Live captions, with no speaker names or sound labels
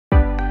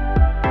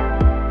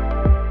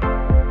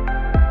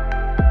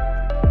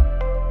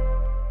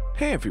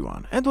Hey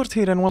everyone, Edward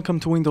here and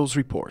welcome to Windows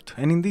Report,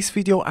 and in this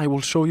video I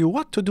will show you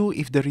what to do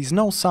if there is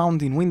no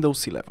sound in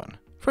Windows 11.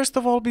 First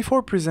of all,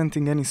 before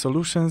presenting any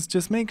solutions,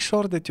 just make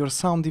sure that your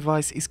sound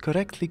device is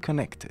correctly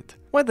connected.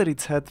 Whether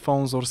it's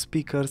headphones or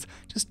speakers,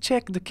 just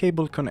check the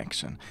cable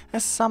connection,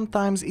 as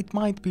sometimes it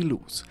might be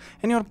loose,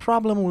 and your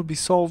problem will be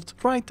solved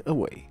right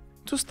away.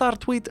 To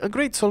start with, a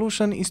great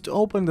solution is to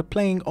open the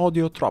Playing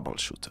Audio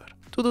troubleshooter.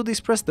 To do this,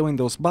 press the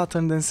Windows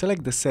button, then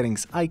select the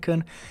settings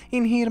icon.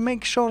 In here,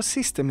 make sure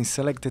System is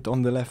selected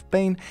on the left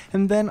pane,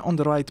 and then on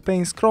the right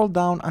pane scroll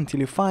down until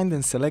you find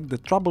and select the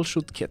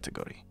Troubleshoot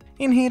category.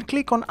 In here,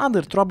 click on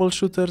Other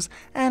Troubleshooters,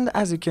 and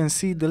as you can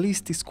see, the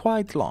list is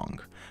quite long.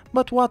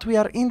 But what we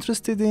are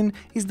interested in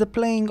is the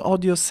Playing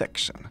Audio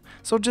section,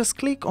 so just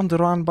click on the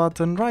Run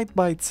button right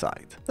by its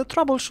side. The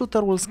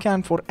troubleshooter will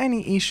scan for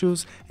any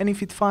issues, and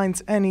if it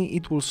finds any,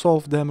 it will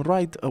solve them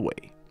right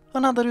away.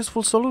 Another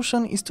useful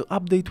solution is to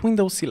update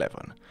Windows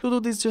 11. To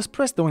do this, just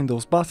press the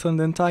Windows button,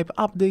 then type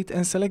Update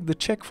and select the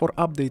Check for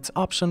Updates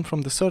option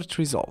from the search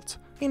results.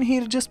 In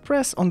here, just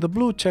press on the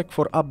blue Check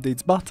for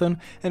Updates button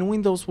and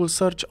Windows will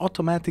search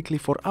automatically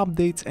for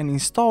updates and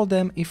install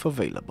them if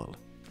available.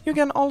 You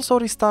can also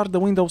restart the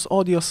Windows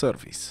Audio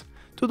service.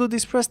 To do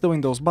this, press the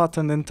Windows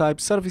button, then type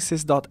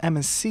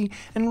services.msc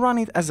and run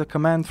it as a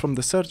command from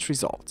the search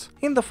results.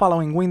 In the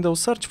following window,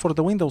 search for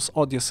the Windows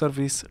Audio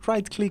service,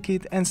 right-click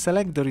it and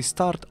select the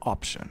Restart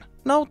option.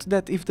 Note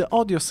that if the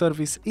audio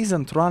service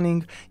isn't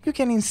running, you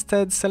can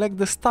instead select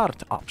the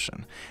Start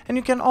option, and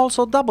you can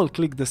also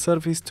double-click the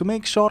service to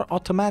make sure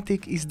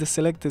Automatic is the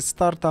selected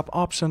startup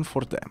option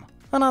for them.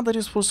 Another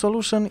useful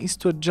solution is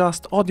to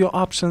adjust audio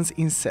options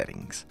in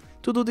settings.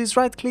 To do this,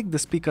 right-click the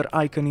speaker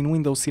icon in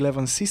Windows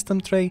 11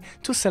 system tray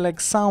to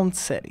select Sound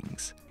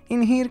Settings.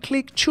 In here,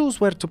 click Choose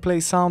where to play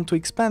sound to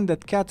expand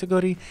that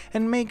category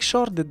and make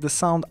sure that the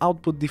sound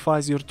output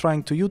device you're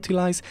trying to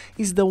utilize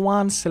is the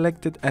one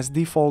selected as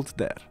default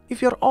there.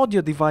 If your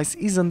audio device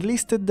isn't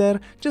listed there,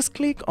 just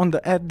click on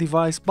the Add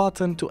Device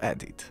button to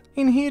add it.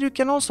 In here, you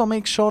can also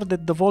make sure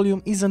that the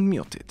volume isn't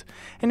muted.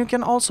 And you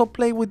can also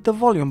play with the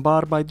volume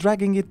bar by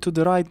dragging it to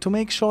the right to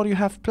make sure you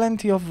have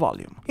plenty of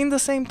volume. In the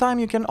same time,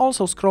 you can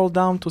also scroll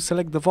down to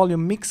select the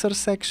volume mixer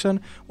section,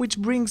 which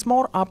brings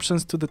more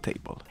options to the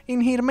table.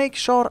 In here, make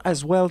sure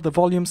as well the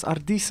volumes are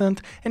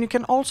decent, and you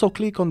can also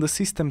click on the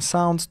system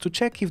sounds to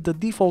check if the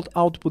default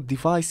output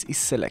device is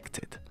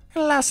selected.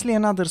 And lastly,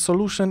 another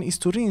solution is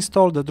to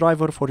reinstall the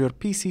driver for your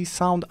PC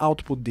sound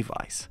output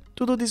device.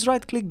 To do this,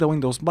 right-click the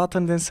Windows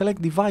button, then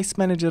select Device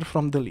Manager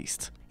from the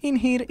list. In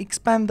here,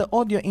 expand the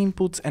Audio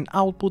Inputs and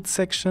Outputs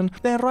section,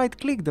 then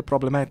right-click the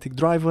problematic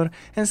driver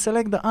and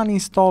select the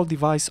Uninstall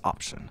Device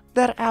option.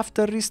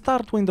 Thereafter,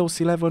 restart Windows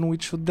 11,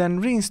 which should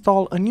then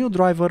reinstall a new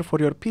driver for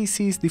your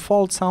PC's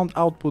default sound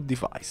output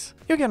device.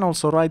 You can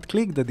also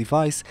right-click the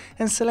device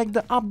and select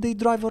the Update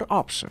Driver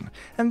option,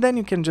 and then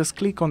you can just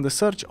click on the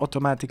Search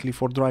Automatically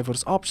for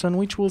Drivers option,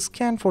 which will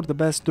scan for the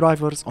best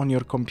drivers on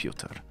your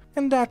computer.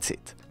 And that's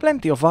it.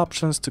 Plenty of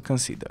options to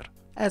consider.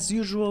 As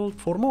usual,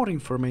 for more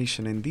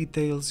information and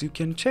details, you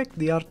can check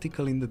the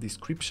article in the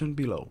description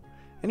below.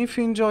 And if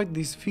you enjoyed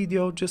this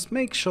video, just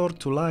make sure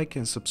to like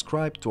and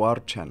subscribe to our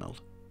channel.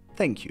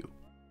 Thank you.